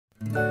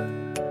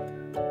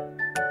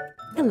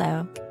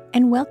Hello,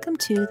 and welcome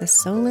to the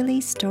Solarly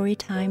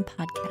Storytime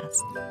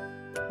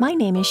podcast. My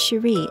name is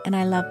Cherie, and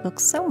I love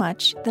books so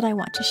much that I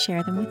want to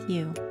share them with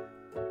you.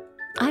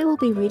 I will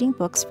be reading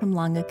books from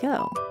long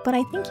ago, but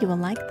I think you will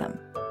like them.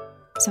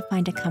 So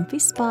find a comfy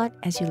spot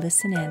as you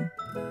listen in.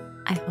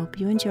 I hope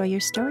you enjoy your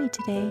story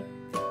today.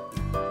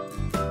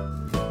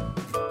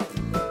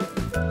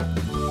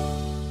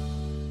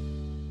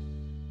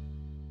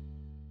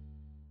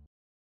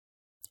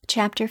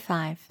 Chapter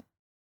 5.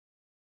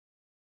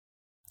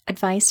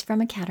 Advice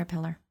from a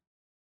Caterpillar.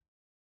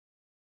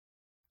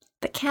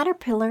 The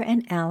caterpillar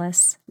and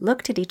Alice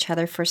looked at each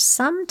other for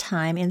some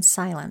time in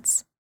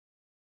silence.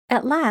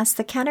 At last,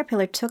 the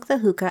caterpillar took the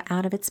hookah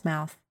out of its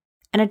mouth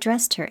and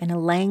addressed her in a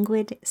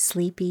languid,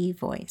 sleepy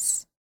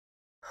voice.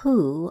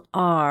 "Who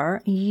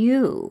are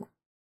you?"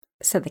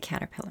 said the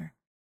caterpillar.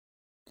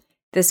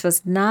 This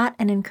was not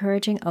an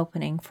encouraging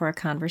opening for a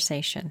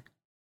conversation.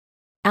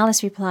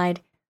 Alice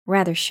replied,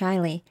 rather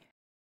shyly,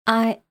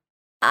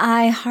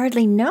 I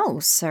hardly know,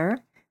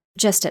 sir,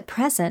 just at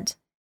present.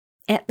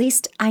 At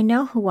least I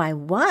know who I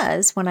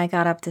was when I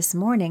got up this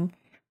morning,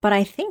 but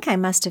I think I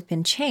must have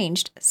been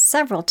changed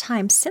several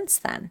times since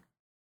then."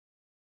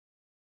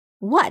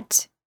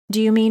 "What do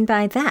you mean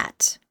by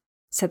that?"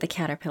 said the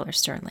caterpillar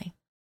sternly.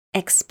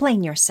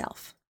 "Explain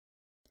yourself."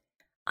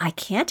 "I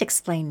can't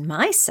explain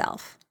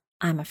myself,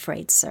 I'm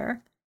afraid,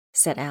 sir,"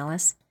 said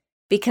Alice,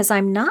 "because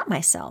I'm not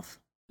myself,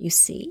 you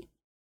see."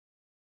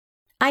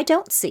 "I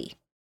don't see,"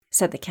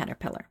 said the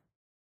caterpillar.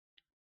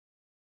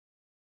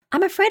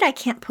 "I'm afraid I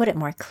can't put it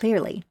more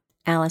clearly,"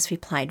 Alice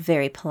replied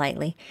very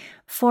politely,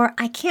 "for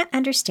I can't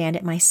understand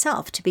it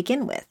myself to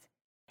begin with,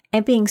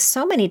 and being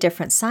so many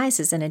different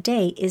sizes in a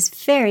day is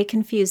very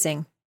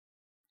confusing."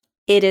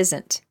 "It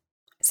isn't,"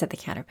 said the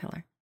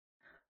caterpillar.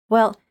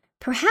 "Well,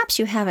 perhaps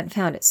you haven't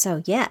found it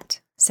so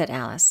yet," said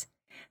Alice,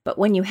 "but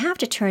when you have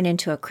to turn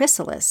into a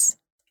chrysalis,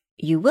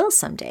 you will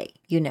someday,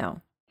 you know,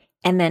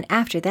 and then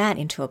after that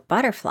into a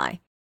butterfly,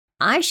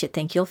 I should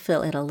think you'll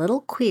feel it a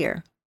little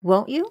queer,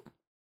 won't you?"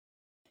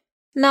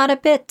 "Not a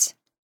bit,"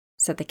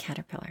 said the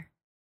caterpillar.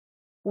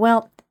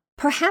 "Well,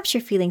 perhaps your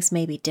feelings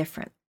may be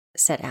different,"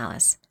 said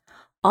Alice.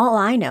 "All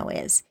I know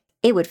is,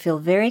 it would feel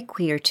very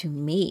queer to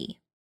me."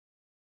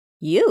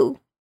 "You?"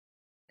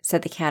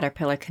 said the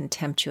caterpillar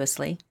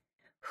contemptuously.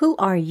 "Who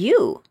are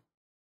you?"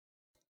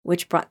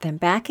 Which brought them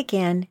back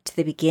again to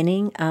the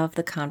beginning of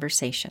the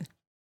conversation.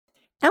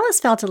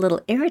 Alice felt a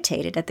little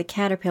irritated at the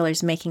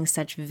caterpillar's making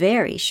such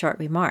very short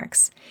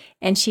remarks,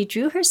 and she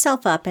drew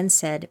herself up and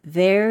said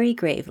very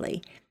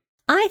gravely,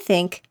 "I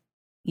think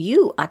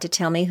you ought to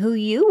tell me who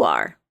you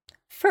are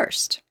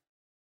first."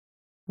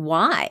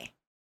 "Why?"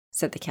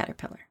 said the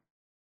caterpillar.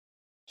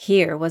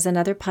 Here was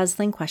another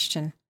puzzling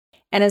question,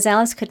 and as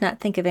Alice could not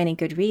think of any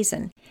good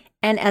reason,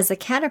 and as the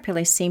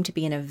caterpillar seemed to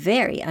be in a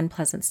very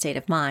unpleasant state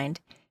of mind,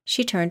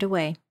 she turned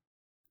away.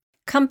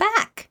 "Come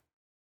back,"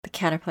 the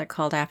caterpillar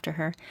called after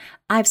her.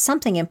 "I've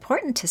something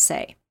important to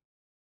say."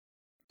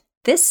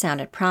 This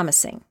sounded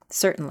promising,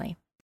 certainly.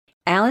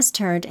 Alice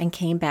turned and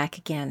came back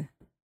again.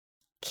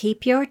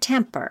 "Keep your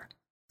temper,"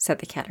 said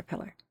the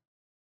caterpillar.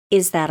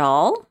 "Is that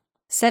all?"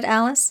 said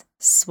Alice,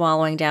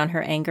 swallowing down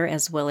her anger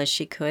as well as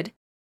she could.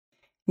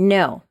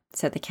 "No,"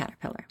 said the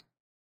caterpillar.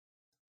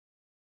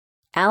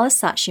 Alice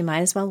thought she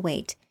might as well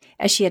wait,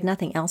 as she had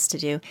nothing else to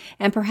do,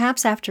 and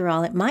perhaps after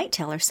all it might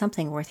tell her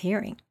something worth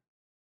hearing.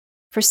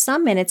 For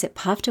some minutes it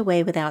puffed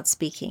away without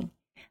speaking,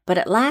 but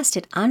at last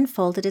it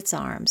unfolded its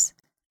arms,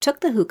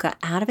 took the hookah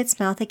out of its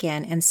mouth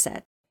again, and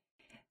said,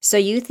 "So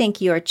you think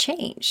you're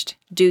changed,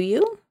 do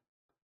you?"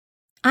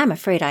 "I'm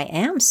afraid I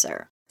am,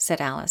 sir," said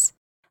Alice.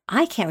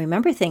 "I can't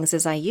remember things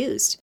as I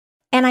used,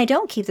 and I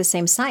don't keep the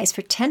same size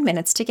for 10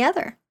 minutes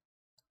together."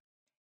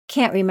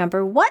 "Can't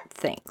remember what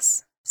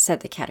things?" said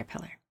the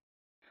caterpillar.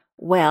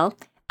 "Well,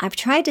 I've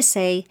tried to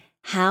say,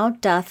 'How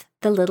doth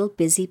the little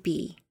busy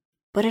bee?'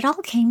 but it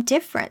all came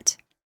different,"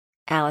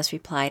 Alice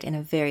replied in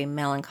a very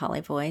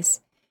melancholy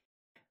voice.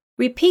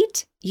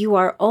 "Repeat, 'You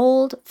are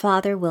old,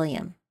 Father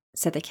William,'"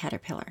 said the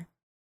caterpillar.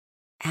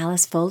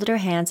 Alice folded her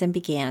hands and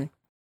began.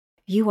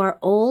 "You are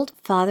old,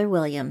 Father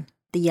William,"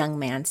 the young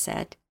man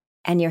said,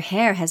 "and your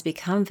hair has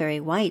become very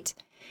white,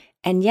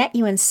 and yet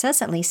you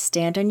incessantly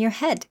stand on your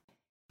head.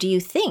 Do you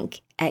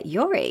think, at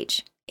your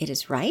age, it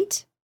is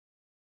right?"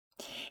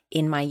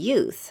 "In my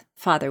youth,"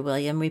 Father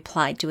William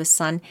replied to his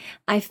son,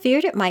 "I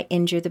feared it might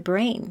injure the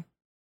brain.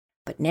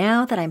 But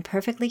now that I'm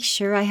perfectly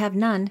sure I have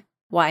none,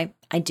 why,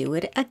 I do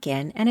it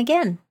again and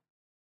again."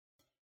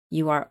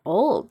 "You are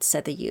old,"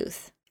 said the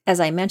youth, "as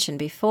I mentioned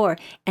before,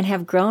 and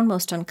have grown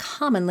most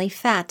uncommonly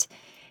fat,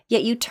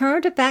 yet you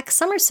turned a back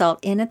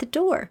somersault in at the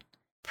door.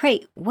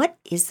 Pray, what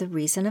is the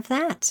reason of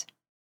that?"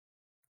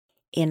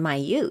 "In my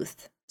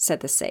youth,"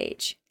 said the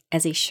sage,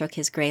 as he shook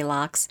his gray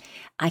locks,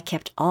 "I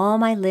kept all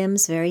my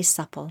limbs very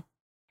supple.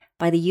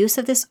 By the use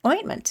of this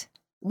ointment,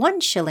 1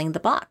 shilling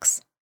the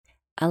box.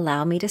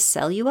 Allow me to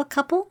sell you a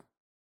couple?"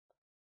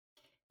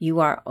 "You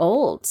are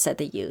old," said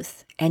the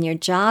youth, "and your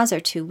jaws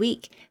are too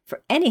weak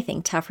for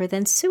anything tougher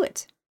than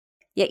suet.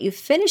 Yet you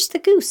finished the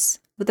goose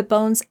with the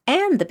bones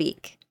and the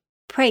beak.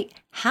 Pray,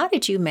 how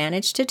did you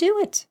manage to do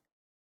it?"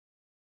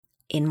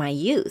 "In my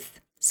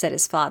youth," said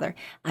his father,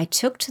 "I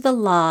took to the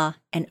law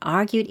and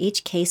argued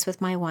each case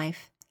with my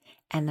wife,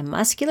 and the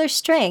muscular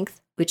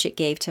strength which it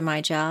gave to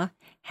my jaw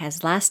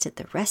has lasted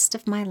the rest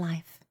of my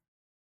life."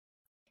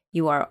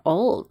 "You are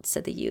old,"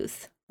 said the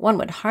youth. "One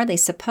would hardly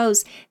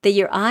suppose that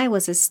your eye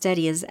was as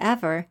steady as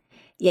ever,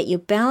 yet you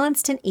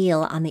balanced an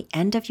eel on the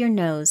end of your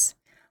nose.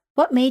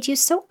 What made you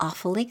so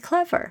awfully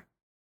clever?"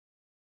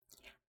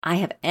 "I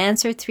have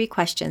answered 3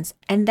 questions,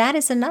 and that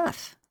is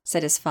enough,"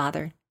 said his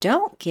father.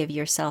 "Don't give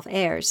yourself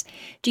airs.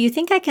 Do you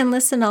think I can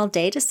listen all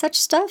day to such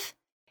stuff?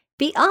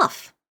 Be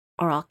off,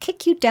 or I'll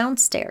kick you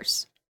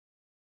downstairs."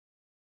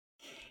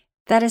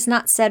 "That is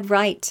not said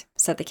right,"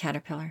 said the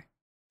caterpillar.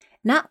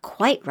 "Not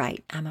quite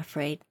right, I'm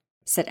afraid,"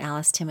 said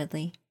Alice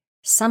timidly.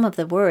 "Some of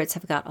the words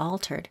have got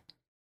altered."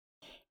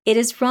 "It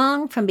is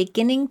wrong from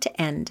beginning to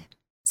end,"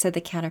 said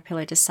the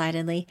caterpillar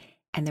decidedly,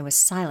 and there was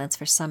silence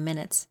for some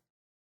minutes.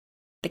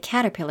 The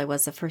caterpillar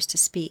was the first to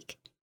speak.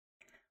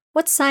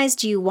 "What size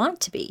do you want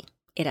to be?"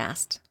 it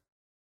asked.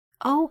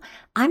 "Oh,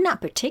 I'm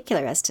not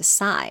particular as to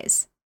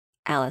size,"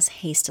 Alice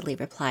hastily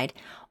replied.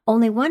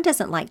 "Only one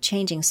doesn't like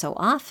changing so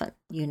often,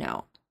 you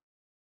know."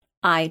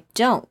 "I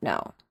don't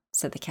know,"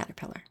 said the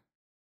caterpillar.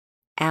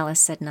 Alice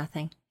said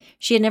nothing.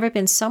 She had never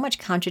been so much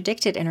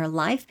contradicted in her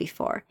life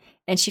before,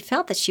 and she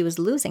felt that she was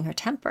losing her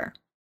temper.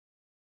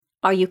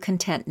 "Are you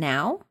content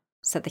now?"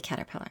 said the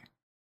caterpillar.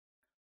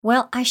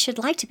 "Well, I should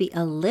like to be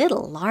a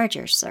little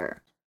larger,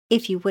 sir,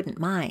 if you wouldn't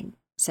mind,"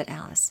 said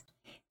Alice.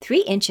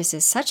 3 inches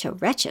is such a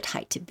wretched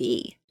height to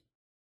be."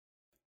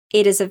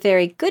 "It is a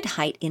very good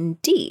height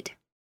indeed,"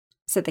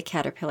 said the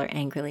caterpillar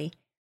angrily,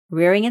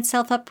 rearing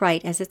itself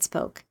upright as it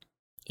spoke.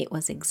 It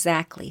was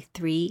exactly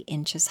 3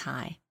 inches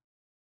high.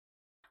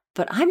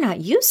 "But I'm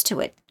not used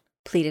to it,"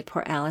 pleaded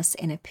poor Alice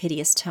in a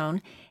piteous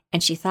tone,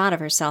 and she thought of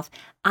herself,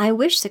 "I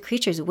wish the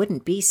creatures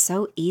wouldn't be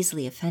so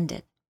easily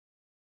offended."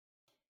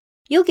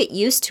 "You'll get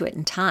used to it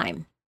in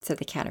time," said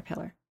the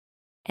caterpillar,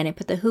 and it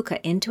put the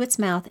hookah into its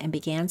mouth and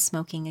began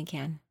smoking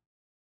again.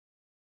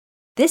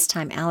 This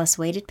time Alice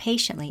waited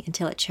patiently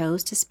until it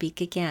chose to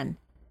speak again.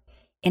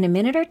 In a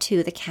minute or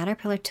 2, the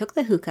caterpillar took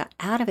the hookah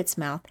out of its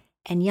mouth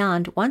and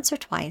yawned once or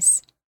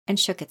twice and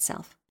shook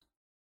itself.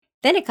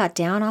 Then it got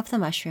down off the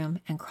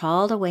mushroom and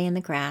crawled away in the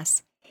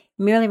grass,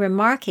 merely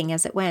remarking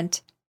as it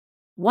went,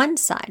 "One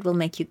side will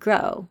make you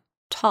grow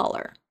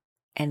taller,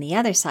 and the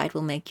other side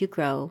will make you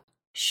grow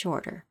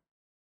shorter."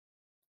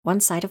 "One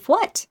side of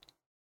what?"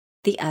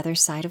 "The other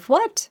side of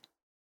what?"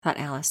 thought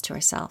Alice to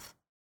herself.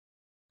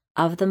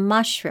 "Of the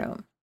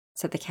mushroom,"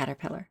 said the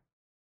caterpillar,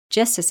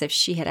 just as if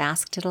she had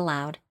asked it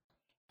aloud,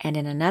 and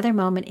in another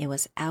moment it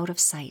was out of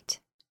sight.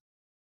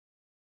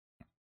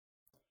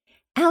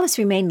 Alice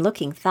remained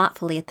looking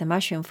thoughtfully at the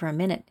mushroom for a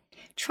minute,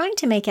 trying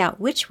to make out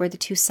which were the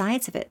 2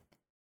 sides of it,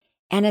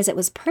 and as it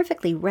was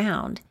perfectly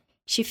round,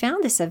 she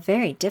found this a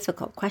very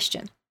difficult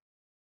question.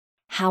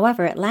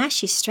 However, at last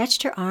she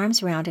stretched her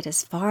arms round it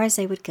as far as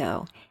they would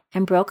go,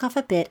 and broke off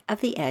a bit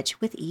of the edge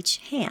with each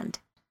hand.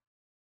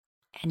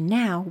 "And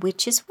now,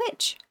 which is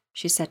which?"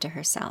 she said to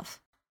herself,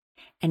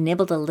 and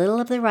nibbled a little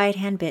of the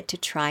right-hand bit to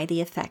try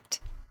the effect.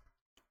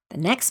 The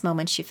next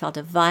moment she felt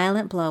a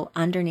violent blow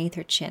underneath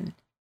her chin.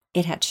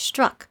 It had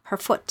struck her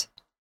foot.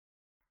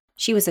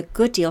 She was a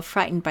good deal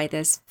frightened by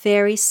this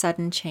very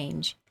sudden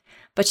change,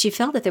 but she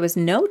felt that there was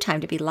no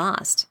time to be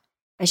lost,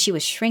 as she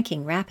was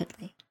shrinking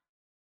rapidly.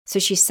 So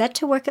she set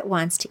to work at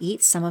once to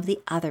eat some of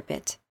the other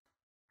bit.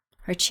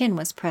 Her chin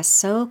was pressed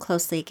so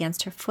closely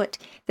against her foot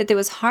that there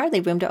was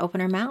hardly room to open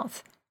her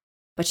mouth,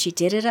 but she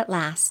did it at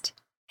last,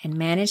 and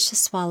managed to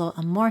swallow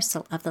a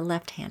morsel of the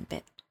left-hand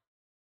bit.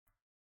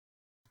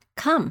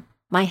 "Come,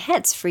 my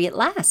head's free at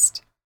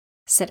last,"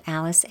 said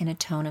Alice in a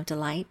tone of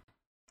delight,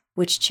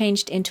 which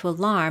changed into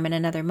alarm in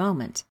another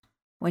moment,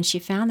 when she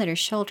found that her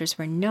shoulders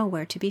were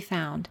nowhere to be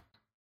found.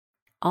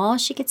 All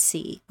she could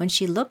see, when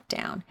she looked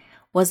down,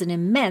 was an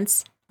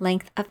immense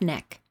length of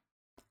neck,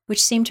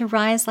 which seemed to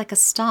rise like a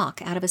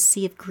stalk out of a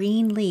sea of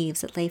green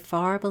leaves that lay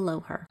far below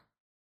her.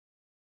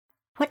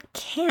 "What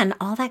can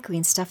all that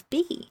green stuff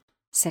be?"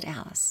 said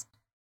Alice.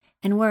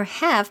 "And where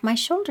have my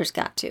shoulders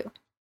got to?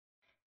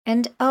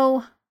 And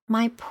oh,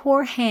 my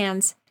poor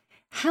hands,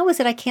 how is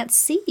it I can't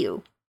see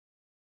you?"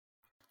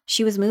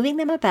 She was moving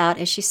them about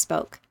as she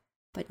spoke,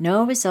 but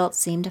no result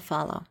seemed to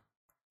follow,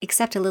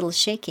 except a little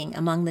shaking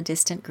among the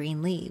distant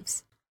green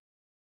leaves.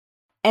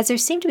 As there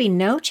seemed to be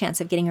no chance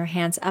of getting her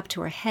hands up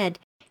to her head,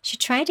 she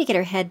tried to get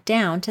her head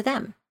down to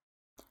them,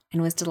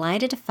 and was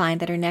delighted to find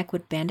that her neck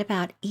would bend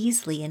about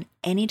easily in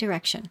any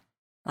direction,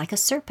 like a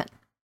serpent.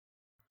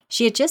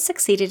 She had just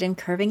succeeded in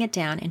curving it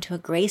down into a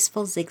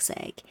graceful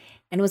zigzag,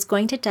 and was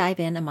going to dive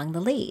in among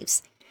the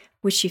leaves,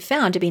 which she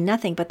found to be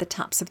nothing but the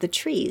tops of the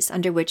trees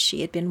under which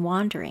she had been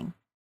wandering,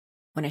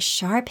 when a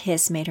sharp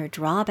hiss made her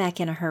draw back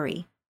in a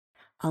hurry.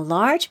 A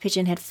large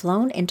pigeon had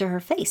flown into her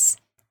face,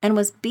 and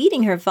was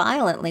beating her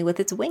violently with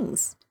its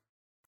wings.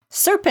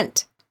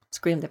 "Serpent!"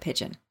 screamed the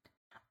pigeon.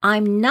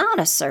 "I'm not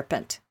a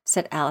serpent,"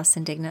 said Alice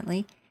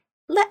indignantly.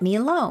 "Let me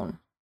alone."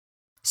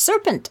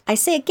 "Serpent, I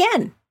say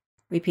again!"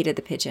 repeated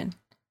the pigeon,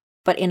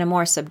 but in a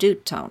more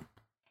subdued tone,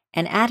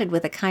 and added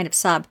with a kind of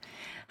sob,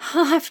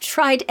 I've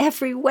tried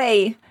every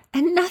way,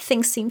 and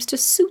nothing seems to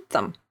suit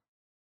them.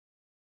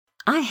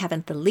 I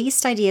haven't the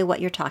least idea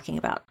what you're talking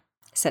about,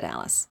 said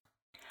Alice.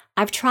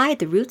 I've tried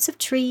the roots of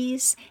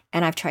trees,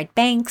 and I've tried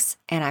banks,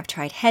 and I've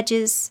tried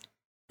hedges,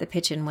 the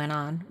pigeon went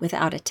on,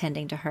 without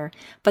attending to her,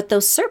 but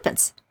those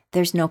serpents,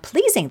 there's no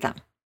pleasing them.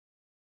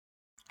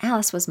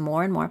 Alice was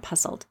more and more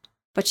puzzled,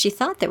 but she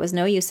thought there was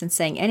no use in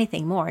saying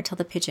anything more till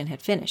the pigeon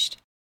had finished.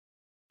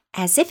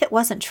 As if it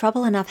wasn't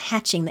trouble enough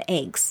hatching the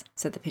eggs,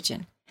 said the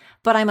pigeon,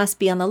 but I must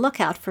be on the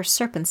lookout for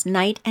serpents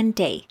night and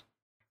day.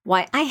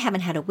 Why, I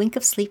haven't had a wink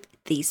of sleep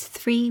these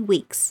 3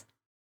 weeks.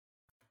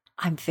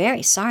 I'm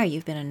very sorry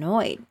you've been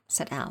annoyed,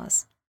 said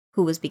Alice,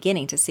 who was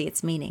beginning to see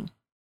its meaning.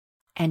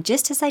 And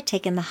just as I'd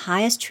taken the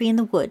highest tree in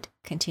the wood,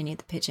 continued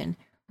the pigeon,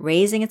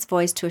 raising its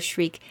voice to a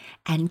shriek,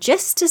 and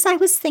just as I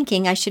was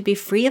thinking I should be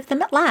free of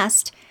them at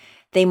last,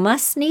 they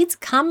must needs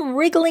come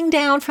wriggling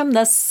down from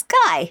the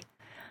sky.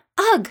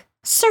 Ugh,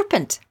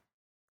 serpent!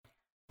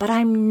 But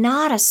I'm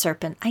not a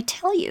serpent, I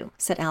tell you,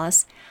 said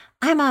Alice.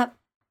 I'm a...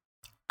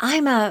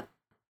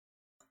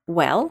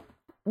 Well,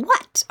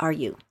 what are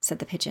you? Said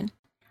the pigeon.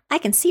 I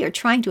can see you're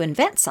trying to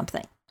invent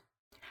something.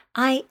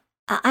 I'm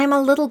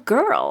a little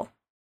girl,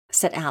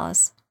 said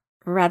Alice,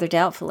 rather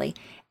doubtfully,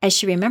 as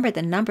she remembered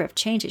the number of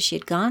changes she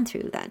had gone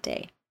through that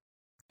day.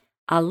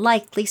 A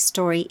likely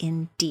story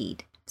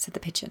indeed, said the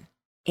pigeon,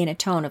 in a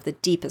tone of the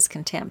deepest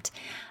contempt.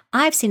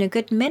 I've seen a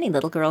good many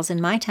little girls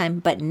in my time,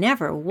 but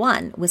never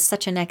one with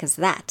such a neck as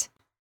that.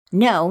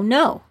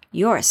 No,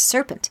 you're a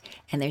serpent,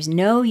 and there's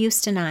no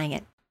use denying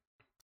it.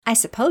 I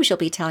suppose you'll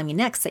be telling me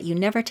next that you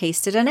never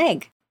tasted an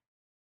egg.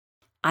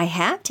 I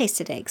have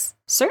tasted eggs,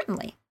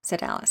 certainly,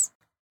 said Alice,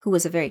 who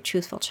was a very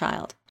truthful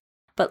child.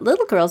 But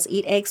little girls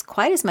eat eggs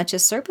quite as much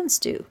as serpents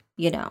do,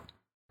 you know.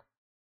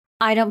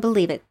 I don't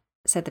believe it,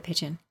 said the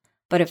pigeon.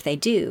 But if they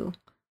do,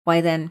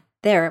 why then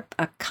they're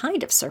a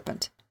kind of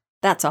serpent.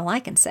 That's all I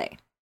can say.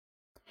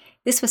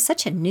 This was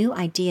such a new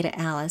idea to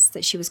Alice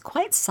that she was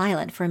quite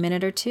silent for a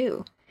minute or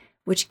two,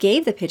 which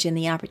gave the pigeon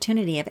the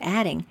opportunity of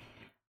adding,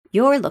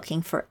 You're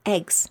looking for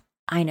eggs.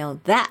 I know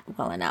that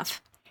well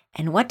enough.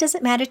 And what does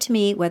it matter to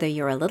me whether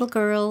you're a little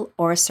girl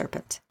or a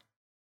serpent?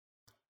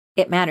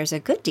 It matters a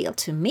good deal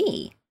to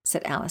me,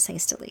 said Alice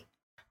hastily.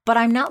 But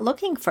I'm not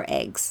looking for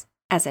eggs,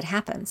 as it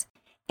happens.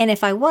 And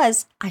if I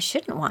was, I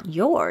shouldn't want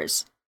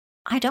yours.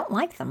 I don't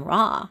like them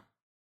raw.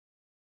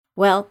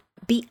 Well,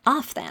 be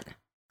off then,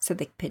 said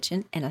the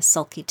pigeon in a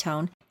sulky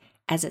tone,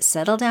 as it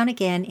settled down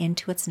again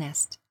into its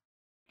nest.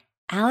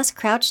 Alice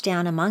crouched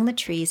down among the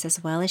trees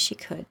as well as she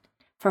could,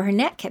 for her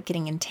net kept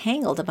getting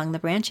entangled among the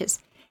branches,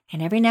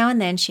 and every now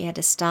and then she had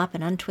to stop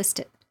and untwist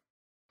it.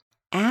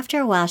 After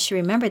a while she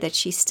remembered that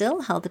she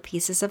still held the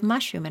pieces of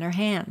mushroom in her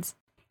hands,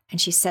 and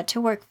she set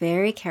to work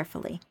very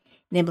carefully,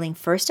 nibbling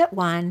first at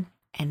one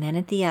and then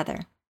at the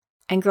other,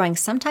 and growing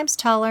sometimes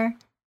taller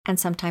and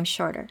sometimes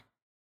shorter,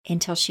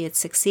 until she had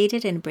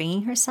succeeded in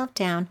bringing herself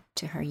down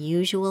to her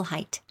usual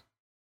height.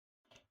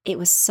 It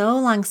was so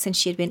long since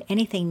she had been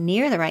anything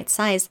near the right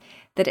size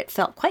that it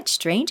felt quite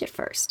strange at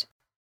first,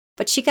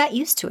 but she got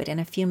used to it in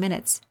a few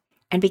minutes,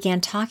 and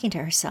began talking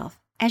to herself,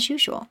 as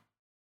usual.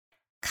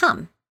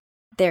 Come,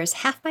 there's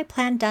half my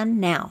plan done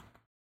now.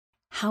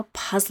 How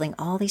puzzling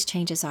all these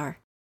changes are.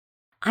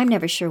 I'm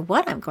never sure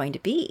what I'm going to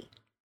be,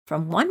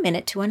 from one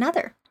minute to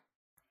another.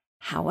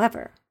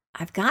 However,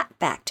 I've got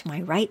back to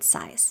my right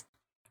size.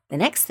 The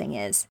next thing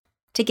is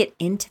to get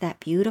into that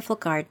beautiful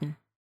garden.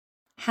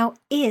 How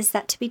is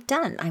that to be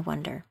done, I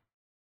wonder?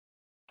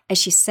 As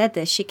she said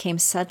this, she came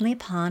suddenly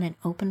upon an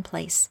open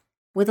place,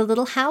 with a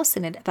little house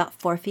in it about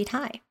 4 feet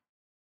high.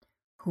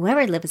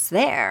 Whoever lives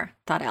there,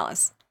 thought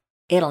Alice,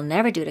 it'll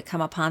never do to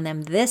come upon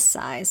them this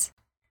size.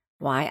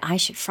 Why, I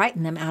should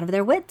frighten them out of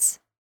their wits.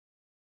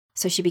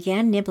 So she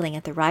began nibbling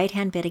at the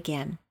right-hand bit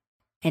again,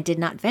 and did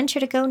not venture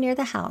to go near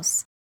the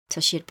house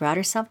till she had brought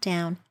herself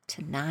down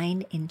to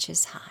 9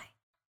 inches high.